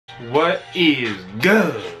What is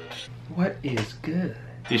good? What is good?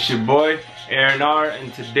 It's your boy Aaron R,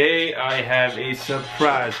 and today I have a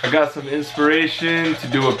surprise. I got some inspiration to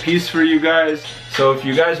do a piece for you guys. So if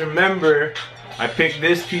you guys remember, I picked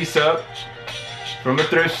this piece up from a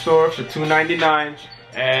thrift store for $2.99,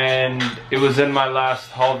 and it was in my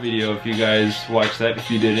last haul video. If you guys watched that,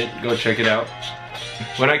 if you didn't, go check it out.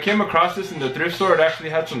 When I came across this in the thrift store, it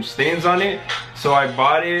actually had some stains on it, so I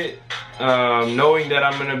bought it knowing that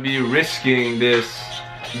I'm gonna be risking this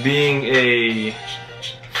being a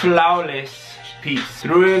flawless piece.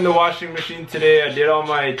 Threw it in the washing machine today. I did all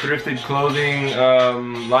my thrifted clothing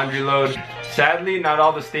laundry load. Sadly, not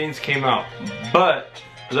all the stains came out, but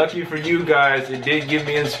lucky for you guys, it did give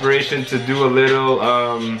me inspiration to do a little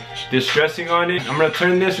distressing on it. I'm gonna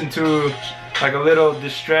turn this into like a little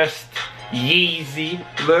distressed YEEZY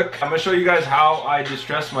look. I'm gonna show you guys how I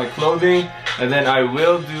distress my clothing, and then I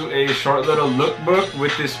will do a short little lookbook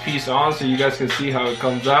with this piece on so you guys can see how it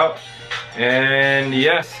comes out. And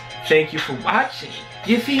yes, thank you for watching.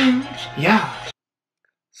 You feel me? Yeah.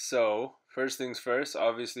 So, first things first,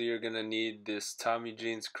 obviously you're gonna need this Tommy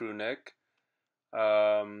Jeans crew neck.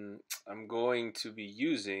 I'm going to be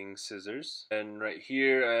using scissors, and right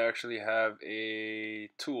here I actually have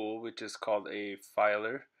a tool which is called a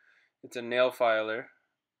filer. It's a nail filer.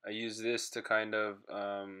 I use this to kind of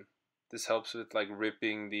this helps with like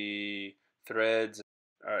ripping the threads.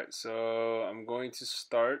 Alright, so I'm going to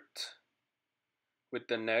start with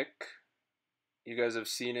the neck. You guys have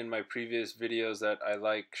seen in my previous videos that I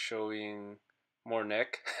like showing more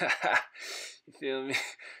neck. You feel me?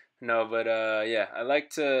 No, but yeah,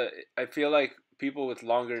 I feel like people with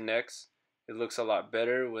longer necks, it looks a lot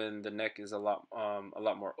better when the neck is a lot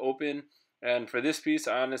more open. And for this piece,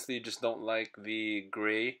 I honestly just don't like the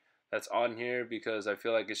gray that's on here because I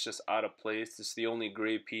feel like it's just out of place. It's the only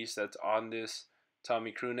gray piece that's on this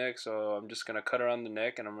Tommy crew neck, so I'm just gonna cut around the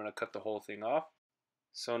neck and I'm gonna cut the whole thing off.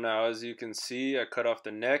 So now, as you can see, I cut off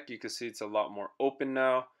the neck. You can see it's a lot more open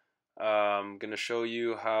now. I'm gonna show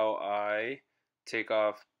you how I take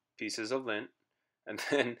off pieces of lint, and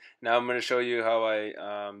then now I'm going to show you how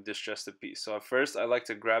I distress the piece. So at first I like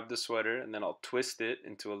to grab the sweater and then I'll twist it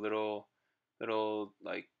into a little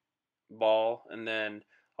like ball, and then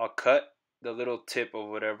I'll cut the little tip of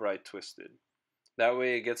whatever I twisted. That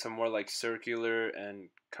way it gets a more like circular and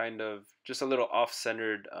kind of just a little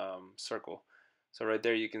off-centered circle. So right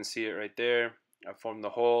there you can see it right there. I formed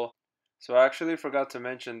the hole. So I actually forgot to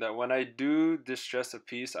mention that when I do distress a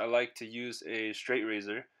piece, I like to use a straight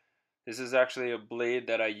razor. This is actually a blade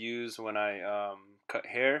that I use when I cut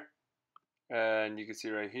hair, and you can see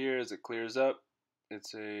right here as it clears up,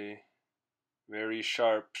 it's a very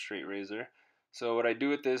sharp straight razor. So what I do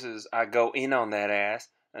with this is I go in on that ass,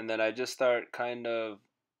 and then I just start kind of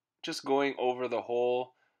just going over the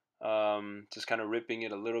hole, just kind of ripping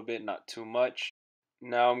it a little bit, not too much.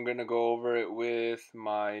 Now I'm gonna go over it with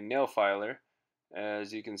my nail filer.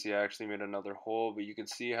 As you can see, I actually made another hole, but you can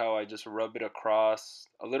see how I just rub it across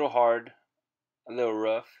a little hard, a little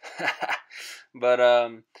rough. But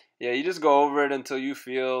yeah, you just go over it until you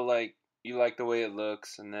feel like you like the way it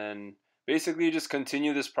looks, and then basically you just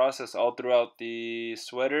continue this process all throughout the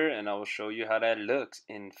sweater, and I will show you how that looks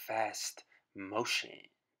in fast motion.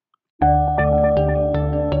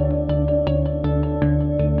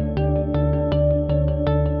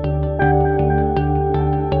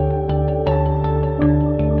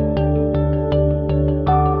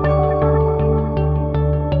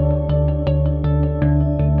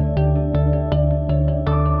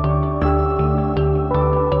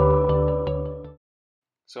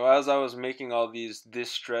 So as I was making all these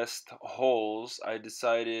distressed holes, I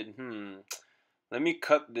decided, let me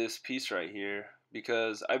cut this piece right here,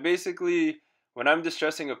 because I basically, when I'm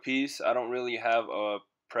distressing a piece, I don't really have a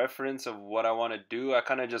preference of what I want to do. I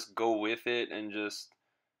kind of just go with it, and just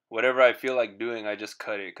whatever I feel like doing, I just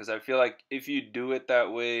cut it, because I feel like if you do it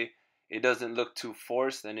that way, it doesn't look too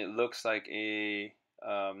forced and it looks like a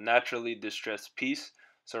naturally distressed piece.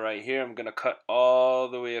 So right here, I'm going to cut all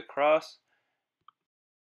the way across.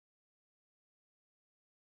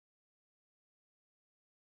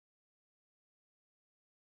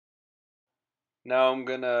 Now I'm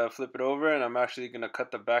gonna flip it over, and I'm actually gonna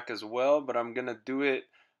cut the back as well, but I'm gonna do it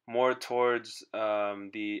more towards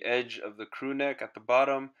the edge of the crew neck at the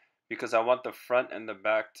bottom, because I want the front and the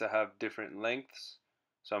back to have different lengths.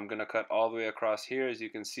 So I'm gonna cut all the way across here. As you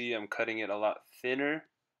can see, I'm cutting it a lot thinner,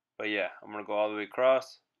 but yeah, I'm gonna go all the way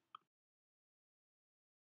across.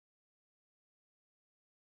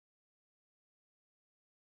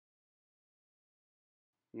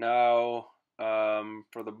 Now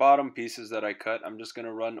For the bottom pieces that I cut, I'm just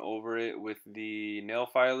gonna run over it with the nail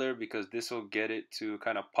filer because this will get it to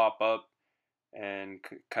kind of pop up and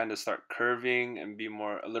kind of start curving and be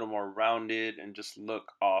a little more rounded and just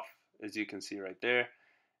look off, as you can see right there.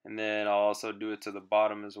 And then I'll also do it to the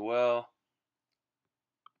bottom as well.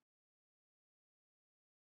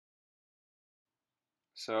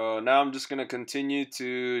 So now I'm just going to continue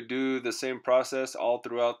to do the same process all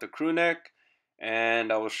throughout the crew neck,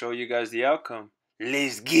 and I will show you guys the outcome.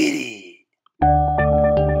 Let's get it!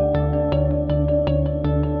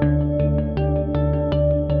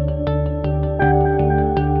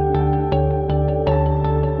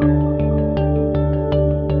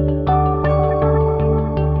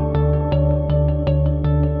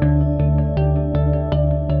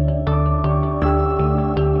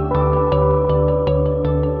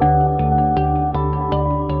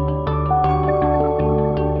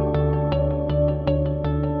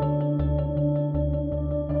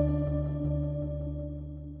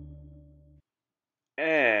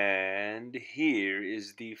 And here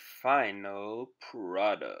is the final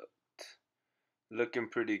product. Looking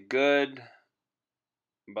pretty good.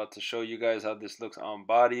 I'm about to show you guys how this looks on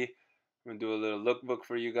body. I'm gonna do a little lookbook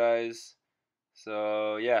for you guys.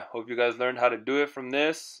 So yeah, hope you guys learned how to do it from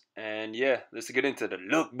this. And yeah, let's get into the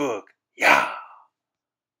lookbook. Yeah!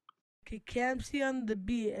 Okay, Campsy on the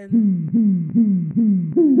beat and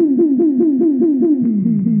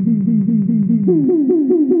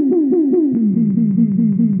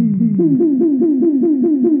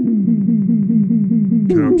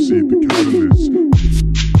Campsy the catalyst.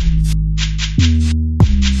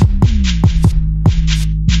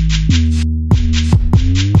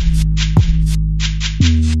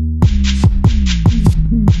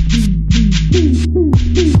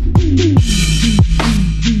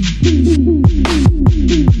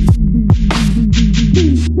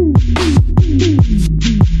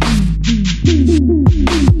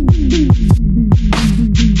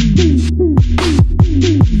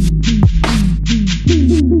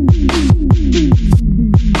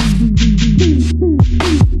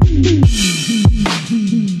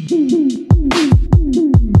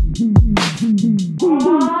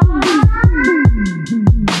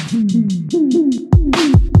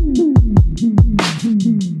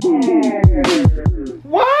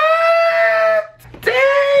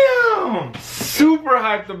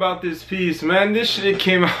 About this piece, man. This shit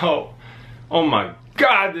came out, oh my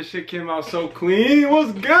god, this shit came out so clean. It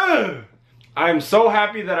was good. I'm so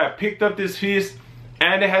happy that I picked up this piece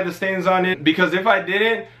and it had the stains on it, because if I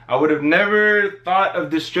didn't, I would have never thought of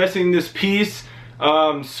distressing this piece.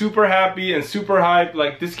 Super happy and super hyped.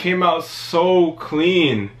 Like, this came out so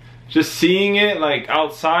clean. Just seeing it like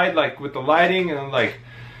outside, like with the lighting, and I'm like,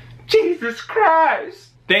 Jesus Christ.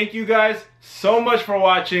 Thank you guys so much for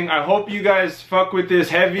watching. I hope you guys fuck with this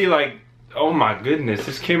heavy. Like, oh my goodness,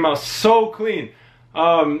 this came out so clean.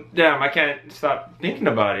 Damn, I can't stop thinking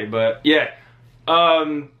about it. But yeah,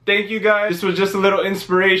 thank you guys. This was just a little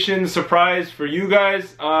inspiration surprise for you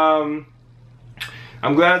guys. I'm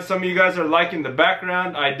glad some of you guys are liking the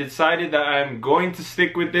background. I decided that I'm going to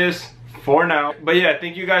stick with this for now. But yeah,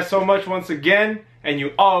 thank you guys so much once again. And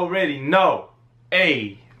you already know,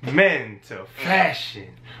 amen to fashion.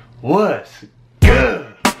 What's